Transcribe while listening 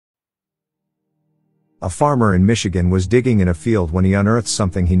A farmer in Michigan was digging in a field when he unearthed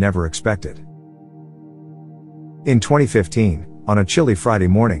something he never expected. In 2015, on a chilly Friday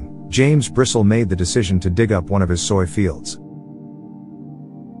morning, James Brissell made the decision to dig up one of his soy fields.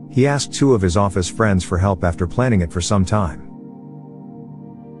 He asked two of his office friends for help after planning it for some time.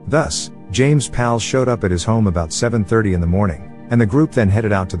 Thus, James' pals showed up at his home about 7:30 in the morning, and the group then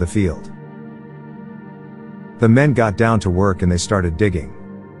headed out to the field. The men got down to work and they started digging.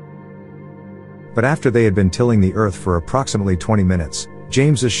 But after they had been tilling the earth for approximately 20 minutes,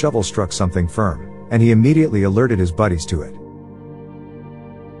 James's shovel struck something firm, and he immediately alerted his buddies to it.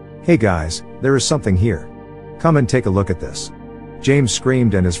 "Hey guys, there is something here. Come and take a look at this," James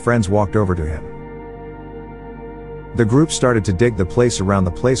screamed, and his friends walked over to him. The group started to dig the place around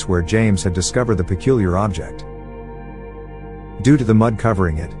the place where James had discovered the peculiar object. Due to the mud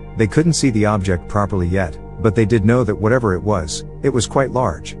covering it, they couldn't see the object properly yet, but they did know that whatever it was quite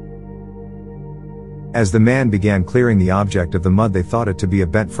large. As the man began clearing the object of the mud, they thought it to be a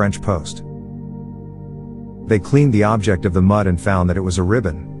bent French post. They cleaned the object of the mud and found that it was a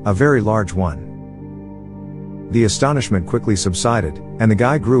ribbon, a very large one. The astonishment quickly subsided, and the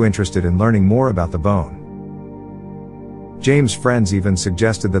guy grew interested in learning more about the bone. James' friends even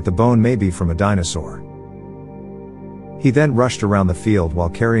suggested that the bone may be from a dinosaur. He then rushed around the field while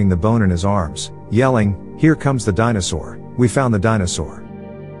carrying the bone in his arms, yelling, "Here comes the dinosaur, we found the dinosaur."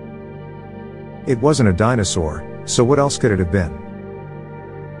 It wasn't a dinosaur, so what else could it have been?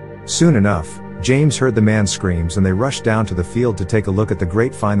 Soon enough, James heard the man's screams and they rushed down to the field to take a look at the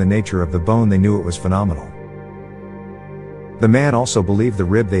great find. The nature of the bone, they knew it was phenomenal. The man also believed the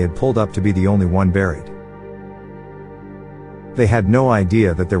rib they had pulled up to be the only one buried. They had no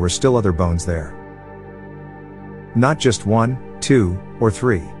idea that there were still other bones there. Not just 1, 2, or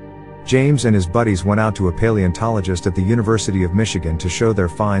 3. James and his buddies went out to a paleontologist at the University of Michigan to show their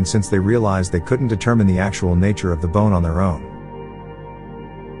find, since they realized they couldn't determine the actual nature of the bone on their own.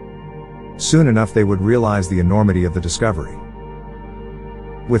 Soon enough they would realize the enormity of the discovery.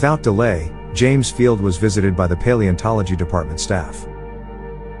 Without delay, James' field was visited by the paleontology department staff.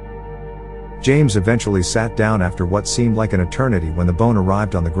 James eventually sat down after what seemed like an eternity when the bone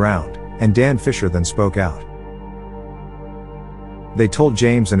arrived on the ground, and Dan Fisher then spoke out. They told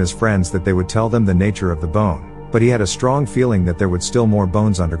James and his friends that they would tell them the nature of the bone, but he had a strong feeling that there would still more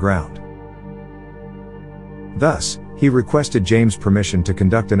bones underground. Thus, he requested James' permission to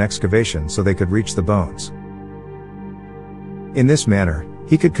conduct an excavation so they could reach the bones. In this manner,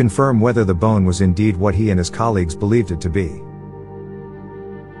 he could confirm whether the bone was indeed what he and his colleagues believed it to be.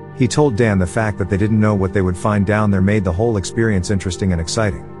 He told Dan the fact that they didn't know what they would find down there made the whole experience interesting and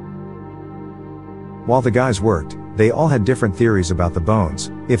exciting. While the guys worked, they all had different theories about the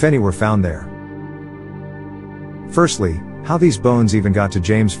bones, if any were found there. Firstly, how these bones even got to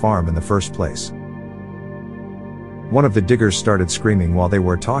James' farm in the first place. One of the diggers started screaming while they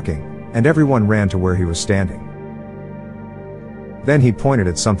were talking, and everyone ran to where he was standing. Then he pointed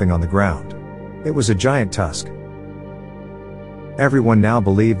at something on the ground. It was a giant tusk. Everyone now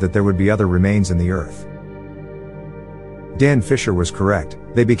believed that there would be other remains in the earth. Dan Fisher was correct.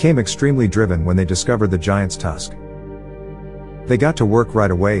 They became extremely driven when they discovered the giant's tusk. They got to work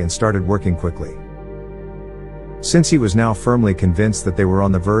right away and started working quickly. Since he was now firmly convinced that they were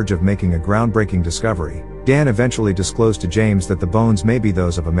on the verge of making a groundbreaking discovery, Dan eventually disclosed to James that the bones may be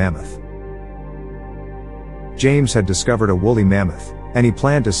those of a mammoth. James had discovered a woolly mammoth, and he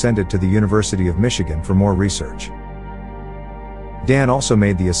planned to send it to the University of Michigan for more research. Dan also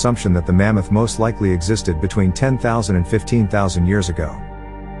made the assumption that the mammoth most likely existed between 10,000 and 15,000 years ago.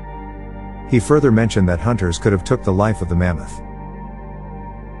 He further mentioned that hunters could have took the life of the mammoth.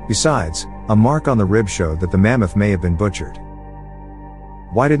 Besides, a mark on the rib showed that the mammoth may have been butchered.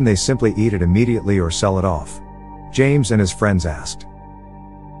 Why didn't they simply eat it immediately or sell it off? James and his friends asked.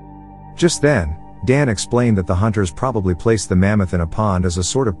 Just then, Dan explained that the hunters probably placed the mammoth in a pond as a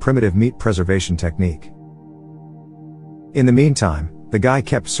sort of primitive meat preservation technique. In the meantime, the guy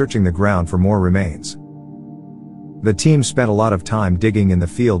kept searching the ground for more remains. The team spent a lot of time digging in the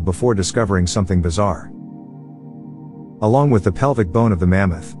field before discovering something bizarre. Along with the pelvic bone of the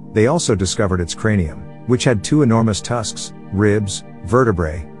mammoth, they also discovered its cranium, which had 2 enormous tusks, ribs,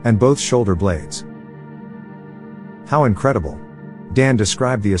 vertebrae, and both shoulder blades. How incredible! Dan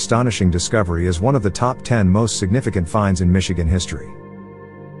described the astonishing discovery as one of the top 10 most significant finds in Michigan history.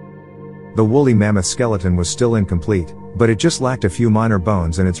 The woolly mammoth skeleton was still incomplete, but it just lacked a few minor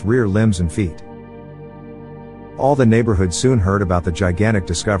bones in its rear limbs and feet. All the neighborhood soon heard about the gigantic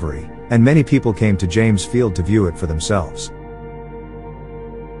discovery, and many people came to James' field to view it for themselves.